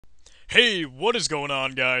Hey, what is going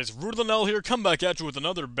on, guys? Rudelanel here, come back at you with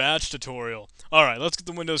another batch tutorial. Alright, let's get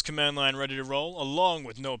the Windows command line ready to roll, along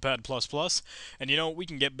with Notepad++, and we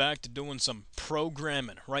can get back to doing some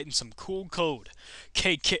programming, writing some cool code.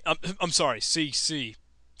 I'm sorry, CC.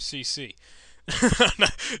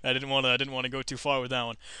 I didn't want to go too far with that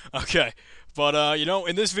one. Okay, but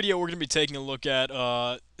in this video we're gonna be taking a look at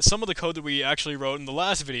some of the code that we actually wrote in the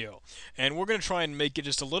last video, and we're gonna try and make it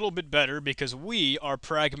just a little bit better because we are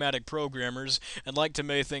pragmatic programmers and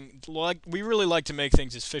we really like to make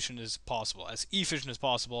things as efficient as possible.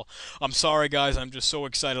 I'm sorry, guys, I'm just so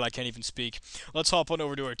excited I can't even speak. Let's hop on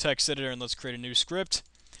over to our text editor and let's create a new script.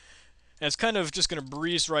 And it's kind of just gonna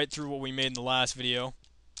breeze right through what we made in the last video.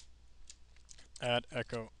 Add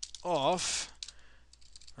echo off.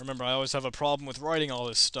 Remember, I always have a problem with writing all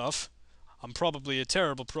this stuff. I'm probably a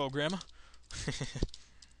terrible programmer.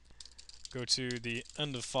 Go to the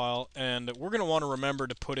end of file, and we're going to want to remember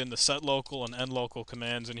to put in the set local and end local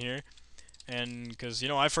commands in here. And because,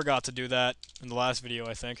 I forgot to do that in the last video,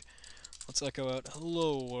 I think. Let's echo out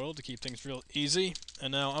hello world to keep things real easy.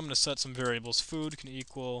 And now I'm going to set some variables. Food can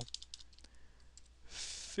equal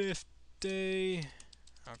 50.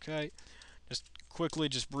 Okay. Quickly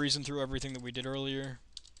just breezing through everything that we did earlier.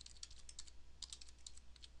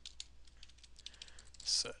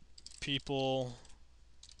 Set people.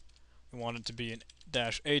 We want it to be an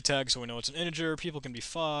 -a tag so we know it's an integer. People can be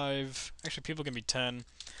 5. Actually, people can be 10.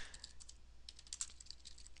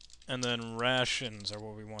 And then rations are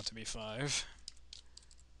what we want to be 5.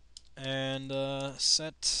 And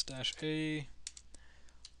set -a.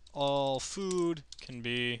 All food can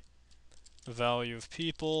be the value of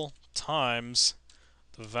people times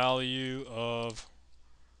the value of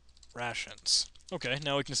rations. Okay,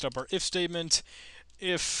 now we can start our if statement.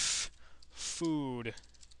 If food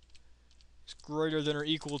is greater than or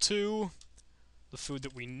equal to the food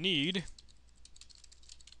that we need,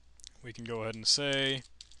 we can go ahead and say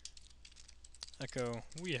echo,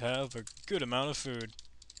 we have a good amount of food.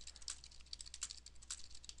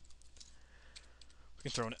 We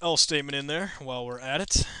can throw an else statement in there while we're at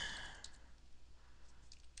it.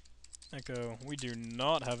 Echo, we do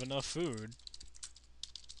not have enough food.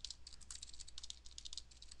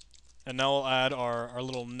 And now we'll add our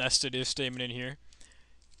little nested if statement in here.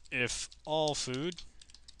 If all food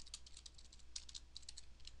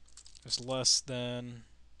is less than...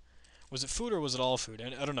 Was it food or was it all food?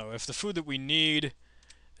 I don't know. If the food that we need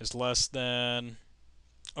is less than...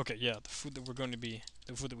 Okay, yeah, the food that we're going to be...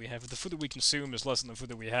 The food that we have. If the food that we consume is less than the food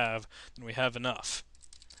that we have, then we have enough.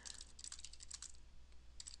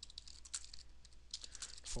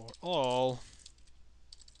 For all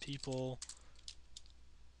people...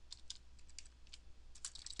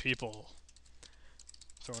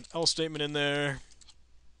 Throw an else statement in there.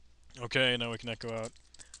 Okay, now we can echo out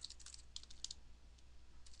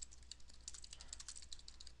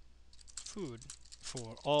food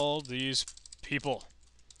for all these people.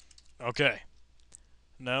 Okay.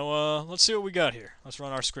 Now, let's see what we got here. Let's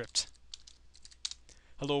run our script.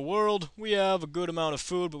 Hello world, we have a good amount of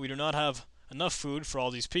food, but we do not have enough food for all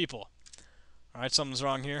these people. Alright, something's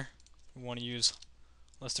wrong here. We want to use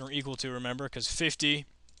less than or equal to, remember, because 50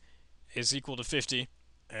 is equal to 50,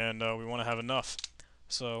 and we want to have enough.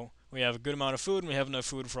 So we have a good amount of food, and we have enough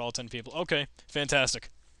food for all 10 people. Okay, fantastic.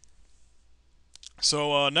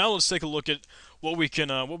 So now let's take a look at what we can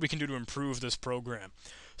do to improve this program.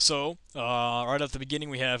 So right at the beginning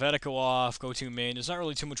we have echo off, go to main. There's not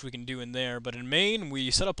really too much we can do in there, but in main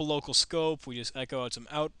we set up a local scope. We just echo out some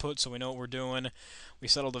output so we know what we're doing. We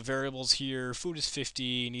set all the variables here. Food is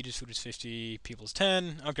 50, needed food is 50, people is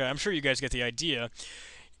 10. Okay, I'm sure you guys get the idea.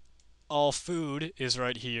 All food is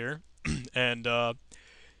right here, and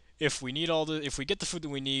if we get the food that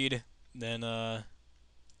we need, then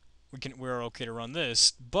we're okay to run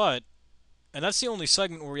this. And that's the only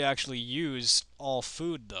segment where we actually use all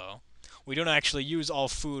food, though. We don't actually use all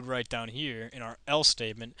food right down here in our else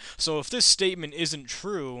statement. So if this statement isn't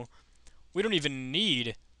true, we don't even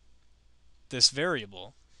need this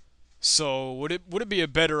variable. So would it be a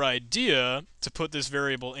better idea to put this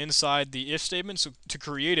variable inside the if statement, so to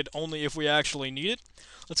create it only if we actually need it?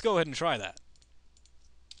 Let's go ahead and try that.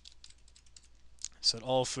 Set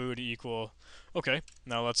all food equal. Okay,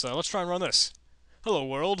 now let's try and run this. Hello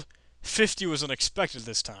world. 50 was unexpected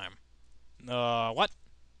this time. What?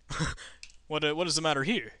 What is the matter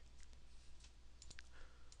here?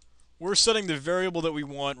 We're setting the variable that we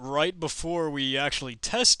want right before we actually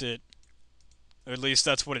test it. Or at least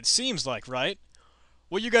that's what it seems like, right?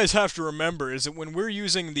 what you guys have to remember is that when we're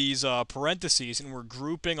using these parentheses and we're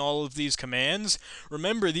grouping all of these commands,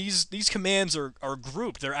 remember these commands are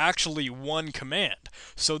grouped. They're actually one command.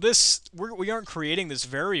 So we aren't creating this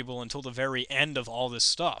variable until the very end of all this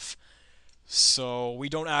stuff. So we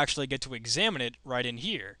don't actually get to examine it right in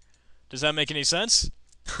here. Does that make any sense?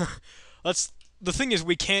 The thing is,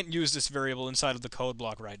 we can't use this variable inside of the code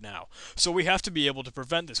block right now. So we have to be able to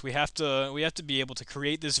prevent this. We have to be able to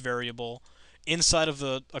create this variable inside of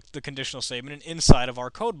the conditional statement and inside of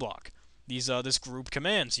our code block. This group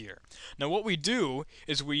commands here. Now what we do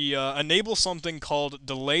is we enable something called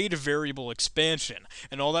delayed variable expansion,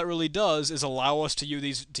 and all that really does is allow us to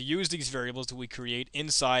use these variables that we create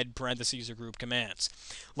inside parentheses or group commands.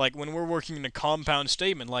 Like when we're working in a compound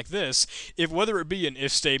statement like this, whether it be an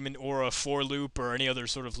if statement or a for loop or any other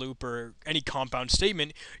sort of loop or any compound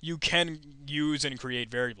statement, you can use and create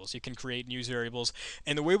variables. You can create and use variables,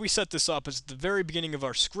 and the way we set this up is at the very beginning of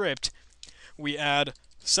our script, we add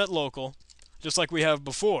set local, just like we have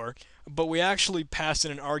before, but we actually pass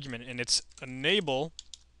in an argument, and it's enable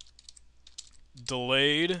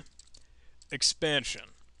delayed expansion,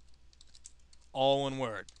 all one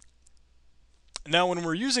word. Now when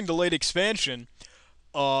we're using delayed expansion,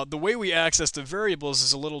 the way we access the variables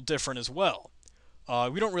is a little different as well.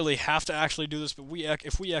 We don't really have to actually do this, but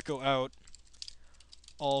if we echo out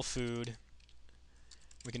all food,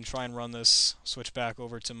 we can try and run this, switch back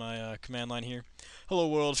over to my command line here. Hello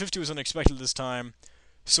world, 50 was unexpected this time,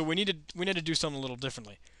 so we need to do something a little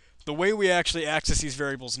differently. The way we actually access these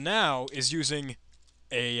variables now is using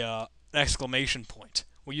an exclamation point.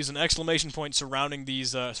 We use an exclamation point surrounding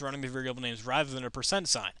the variable names rather than a percent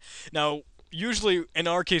sign. Now, usually, in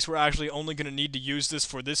our case, we're actually only going to need to use this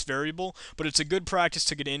for this variable, but it's a good practice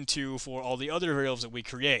to get into for all the other variables that we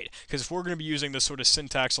create. Because if we're going to be using this sort of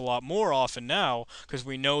syntax a lot more often now, because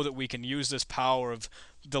we know that we can use this power of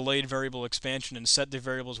delayed variable expansion and set the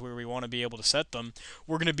variables where we want to be able to set them,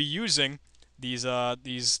 we're going to be using these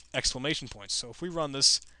exclamation points. So if we run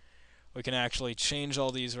this, we can actually change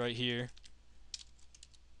all these right here.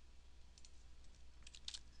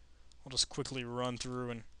 I'll just quickly run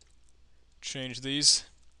through and change these.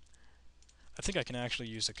 I think I can actually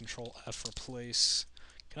use a Control F replace.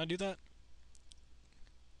 Can I do that?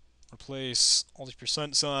 Replace all these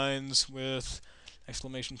percent signs with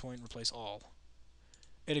exclamation point, replace all.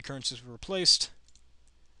 8 occurrences were replaced.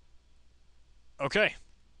 Okay.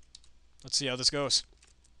 Let's see how this goes.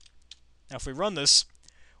 Now if we run this,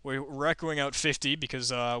 we're echoing out 50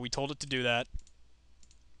 because we told it to do that.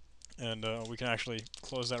 And we can actually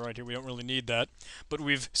close that right here. We don't really need that. But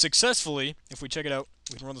we've successfully, if we check it out,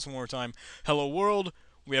 we can run this one more time. Hello world,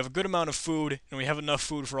 we have a good amount of food, and we have enough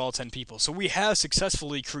food for all 10 people. So we have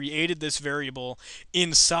successfully created this variable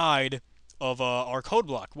inside of our code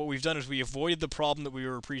block. What we've done is we avoided the problem that we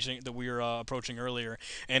were approaching earlier,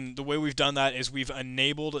 and the way we've done that is we've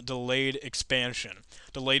enabled delayed expansion,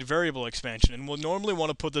 delayed variable expansion, and we'll normally want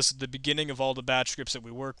to put this at the beginning of all the batch scripts that we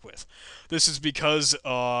work with. This is because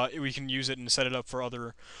we can use it and set it up for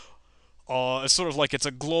other. It's sort of like it's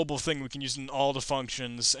a global thing. We can use it in all the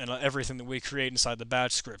functions and everything that we create inside the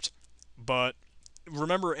batch script. But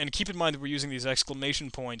remember and keep in mind that we're using these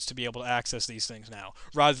exclamation points to be able to access these things now,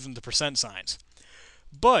 rather than the percent signs.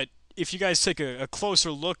 But if you guys take a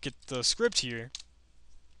closer look at the script here,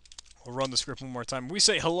 we'll run the script one more time. We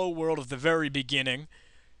say hello world at the very beginning,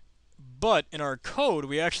 but in our code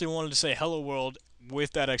we actually wanted to say hello world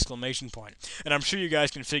with that exclamation point. And I'm sure you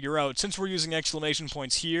guys can figure out, since we're using exclamation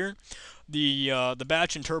points here, the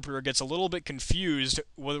batch interpreter gets a little bit confused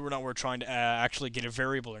whether or not we're trying to actually get a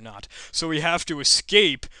variable or not. So we have to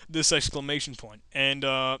escape this exclamation point. And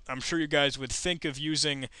I'm sure you guys would think of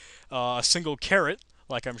using a single caret,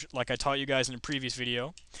 like I taught you guys in a previous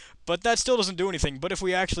video, but that still doesn't do anything. But if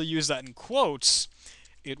we actually use that in quotes,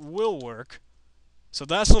 it will work. So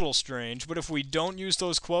that's a little strange. But if we don't use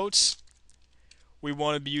those quotes, we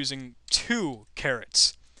want to be using 2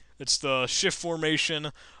 carets. It's the shift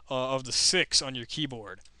formation of the 6 on your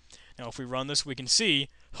keyboard. Now if we run this, we can see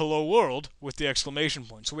hello world with the exclamation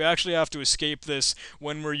point. So we actually have to escape this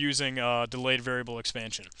when we're using delayed variable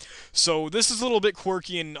expansion. So this is a little bit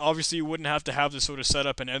quirky, and obviously you wouldn't have to have this sort of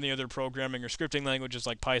setup in any other programming or scripting languages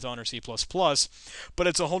like Python or C++, but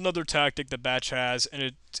it's a whole nother tactic that Batch has,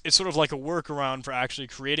 and it's sort of like a workaround for actually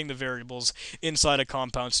creating the variables inside a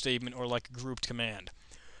compound statement or like a grouped command.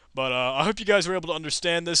 But I hope you guys were able to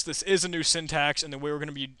understand this. This is a new syntax, and the way we're going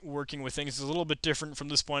to be working with things is a little bit different from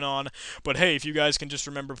this point on. But hey, if you guys can just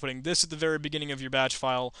remember putting this at the very beginning of your batch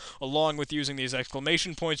file, along with using these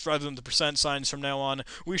exclamation points rather than the percent signs from now on,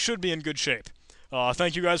 we should be in good shape.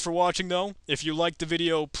 Thank you guys for watching, though. If you liked the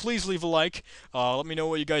video, please leave a like. Let me know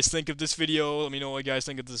what you guys think of this video. Let me know what you guys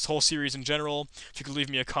think of this whole series in general. If you could leave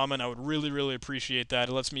me a comment, I would really, really appreciate that.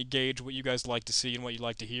 It lets me gauge what you guys like to see and what you'd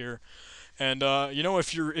like to hear. And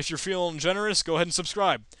if you're feeling generous, go ahead and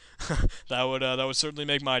subscribe. That would certainly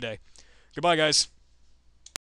make my day. Goodbye, guys.